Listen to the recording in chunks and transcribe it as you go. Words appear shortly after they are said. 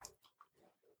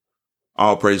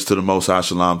All praise to the Most High,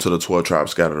 shalom to the 12 tribes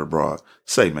scattered abroad.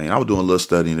 Say, man, I was doing a little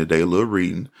studying today, a little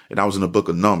reading, and I was in the book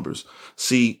of Numbers.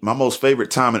 See, my most favorite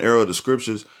time and era of the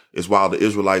scriptures is while the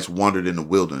Israelites wandered in the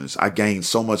wilderness. I gained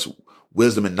so much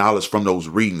wisdom and knowledge from those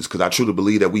readings because I truly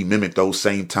believe that we mimic those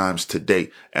same times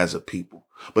today as a people.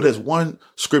 But there's one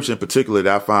scripture in particular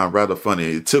that I find rather funny.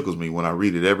 It tickles me when I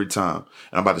read it every time.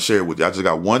 And I'm about to share it with you. I just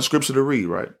got one scripture to read,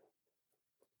 right?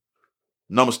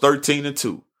 Numbers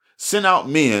 13:2. Send out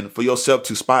men for yourself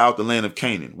to spy out the land of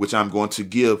Canaan, which I'm going to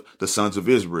give the sons of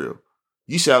Israel.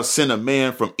 You shall send a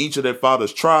man from each of their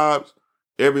father's tribes,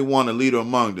 every one a leader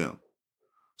among them.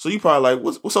 So you probably like,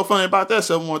 what's so funny about that,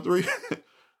 713?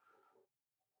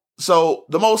 So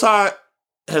the Most High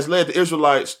has led the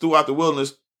Israelites throughout the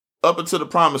wilderness up into the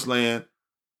promised land.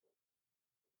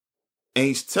 And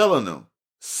he's telling them,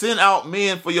 send out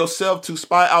men for yourself to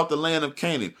spy out the land of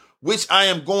Canaan, which I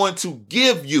am going to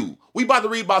give you. We about to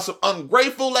read about some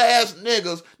ungrateful ass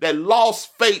niggas that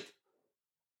lost faith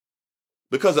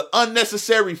because of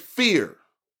unnecessary fear.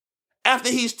 After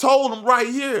he's told them right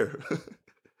here,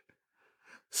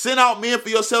 send out men for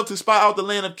yourself to spy out the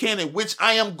land of Canaan, which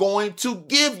I am going to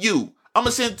give you. I'm going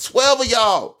to send 12 of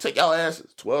y'all. Take y'all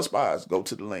asses. 12 spies. Go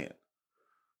to the land.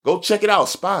 Go check it out.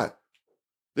 Spy.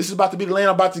 This is about to be the land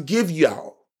I'm about to give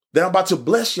y'all. That I'm about to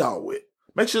bless y'all with.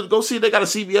 Make sure to go see if they got a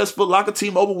CVS, Foot Locker,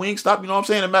 T-Mobile, Wingstop. You know what I'm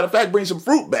saying? As a matter of fact, bring some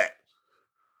fruit back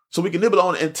so we can nibble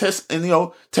on it and test and,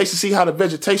 taste to see how the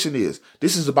vegetation is.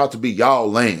 This is about to be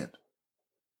y'all land.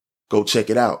 Go check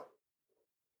it out.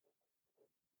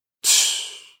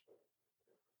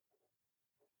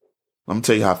 Let me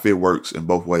tell you how fear works in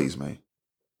both ways, man.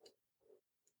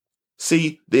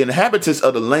 See, the inhabitants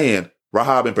of the land,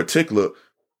 Rahab in particular,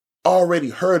 already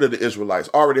heard of the Israelites,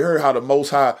 already heard how the Most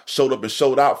High showed up and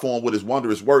showed out for them with his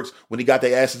wondrous works when he got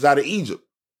their asses out of Egypt.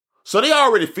 So they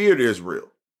already feared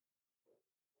Israel.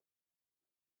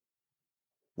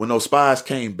 When those spies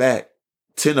came back,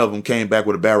 10 of them came back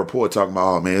with a bad report talking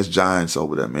about, oh man, it's giants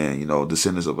over there, man.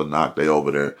 Descendants of Anak, they over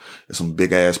there. There's some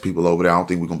big ass people over there. I don't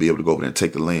think we're going to be able to go over there and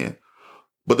take the land.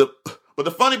 But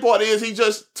the funny part is he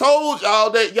just told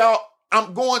y'all that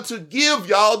I'm going to give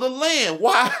y'all the land.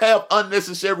 Why have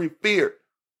unnecessary fear?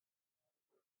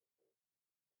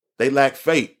 They lack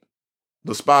faith.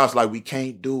 The spies like, we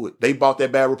can't do it. They brought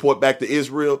that bad report back to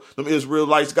Israel. Them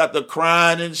Israelites got the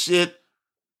crying and shit.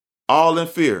 All in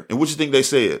fear. And what you think they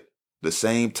said? The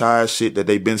same tired shit that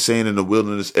they've been saying in the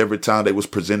wilderness every time they was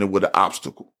presented with an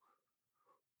obstacle.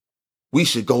 We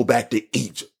should go back to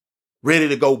Egypt. Ready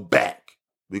to go back.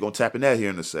 We're going to tap in that here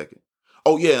in a second.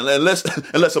 Oh, yeah, and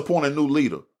let's appoint a new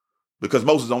leader because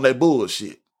Moses on that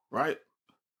bullshit, right?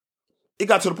 It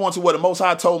got to the point to where the Most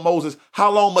High told Moses, how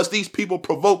long must these people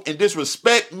provoke and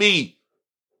disrespect me?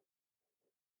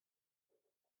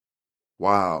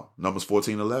 Wow, Numbers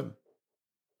 14:11.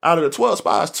 Out of the 12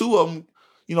 spies, 2 of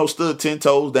them, stood 10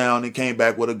 toes down and came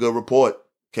back with a good report,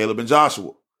 Caleb and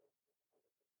Joshua.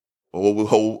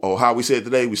 Or how we said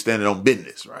today, we standing on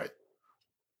business, right?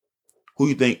 Who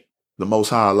you think the Most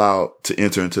High allowed to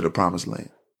enter into the promised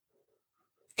land?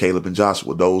 Caleb and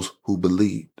Joshua, those who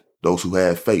believed, those who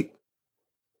had faith.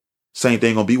 Same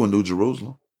thing gonna be with New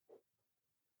Jerusalem.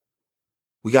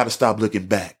 We got to stop looking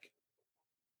back.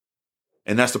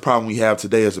 And that's the problem we have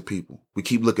today as a people. We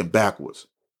keep looking backwards.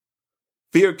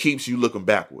 Fear keeps you looking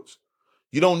backwards.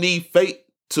 You don't need faith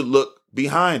to look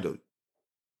behind you.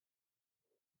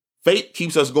 Faith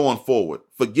keeps us going forward.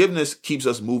 Forgiveness keeps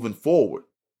us moving forward.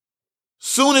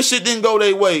 Soon as shit didn't go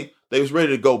their way, they was ready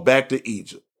to go back to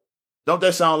Egypt. Don't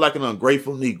that sound like an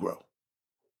ungrateful Negro?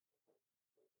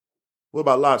 What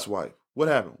about Lot's wife? What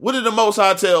happened? What did the Most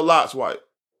High tell Lot's wife?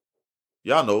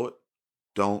 Y'all know it.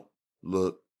 Don't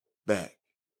look back.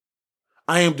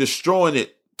 I am destroying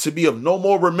it to be of no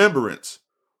more remembrance.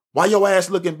 Why your ass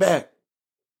looking back?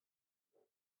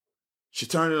 She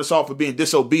turned us off for being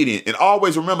disobedient. And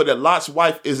always remember that Lot's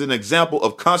wife is an example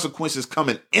of consequences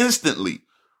coming instantly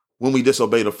when we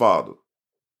disobey the Father.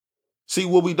 See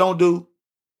what we don't do?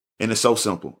 And it's so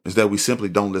simple, is that we simply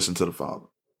don't listen to the Father.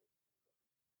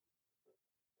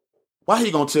 Why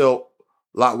he gonna tell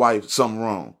Lot's wife something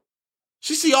wrong?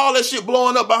 She see all that shit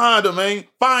blowing up behind her, man.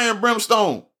 Fire and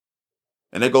brimstone.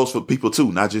 And that goes for people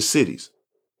too, not just cities.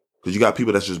 Because you got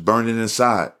people that's just burning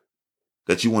inside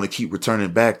that you want to keep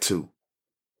returning back to.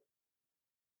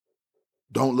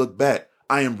 Don't look back.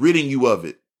 I am ridding you of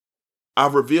it.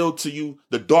 I've revealed to you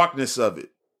the darkness of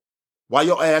it. Why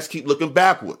your ass keep looking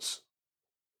backwards?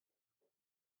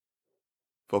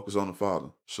 Focus on the Father.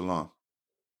 Shalom.